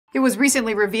It was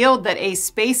recently revealed that a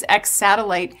SpaceX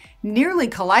satellite nearly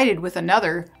collided with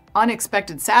another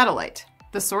unexpected satellite,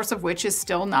 the source of which is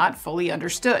still not fully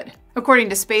understood. According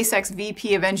to SpaceX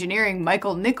VP of Engineering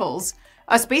Michael Nichols,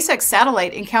 a SpaceX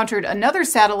satellite encountered another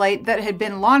satellite that had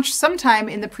been launched sometime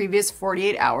in the previous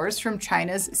 48 hours from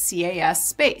China's CAS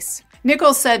Space.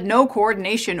 Nichols said no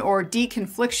coordination or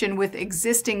deconfliction with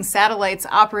existing satellites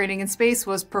operating in space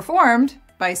was performed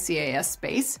by CAS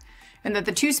Space, and that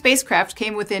the two spacecraft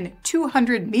came within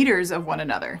 200 meters of one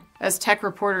another. As tech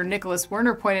reporter Nicholas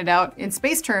Werner pointed out, in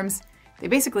space terms, they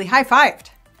basically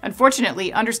high-fived.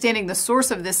 Unfortunately, understanding the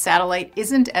source of this satellite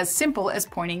isn't as simple as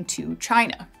pointing to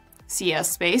China.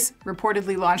 CAS Space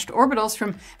reportedly launched orbitals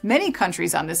from many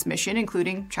countries on this mission,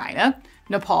 including China,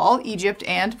 Nepal, Egypt,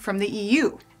 and from the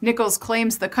EU. Nichols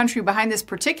claims the country behind this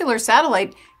particular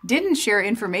satellite didn't share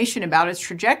information about its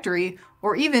trajectory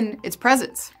or even its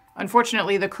presence.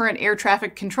 Unfortunately, the current air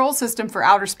traffic control system for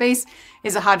outer space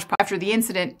is a hodgepodge. After the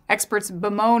incident, experts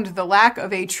bemoaned the lack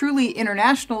of a truly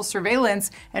international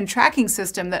surveillance and tracking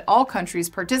system that all countries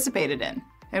participated in.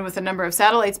 And with the number of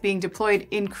satellites being deployed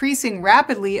increasing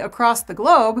rapidly across the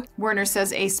globe, Werner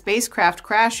says a spacecraft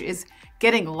crash is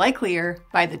getting likelier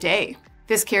by the day.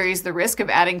 This carries the risk of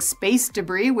adding space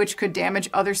debris, which could damage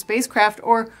other spacecraft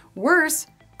or, worse,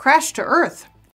 crash to Earth.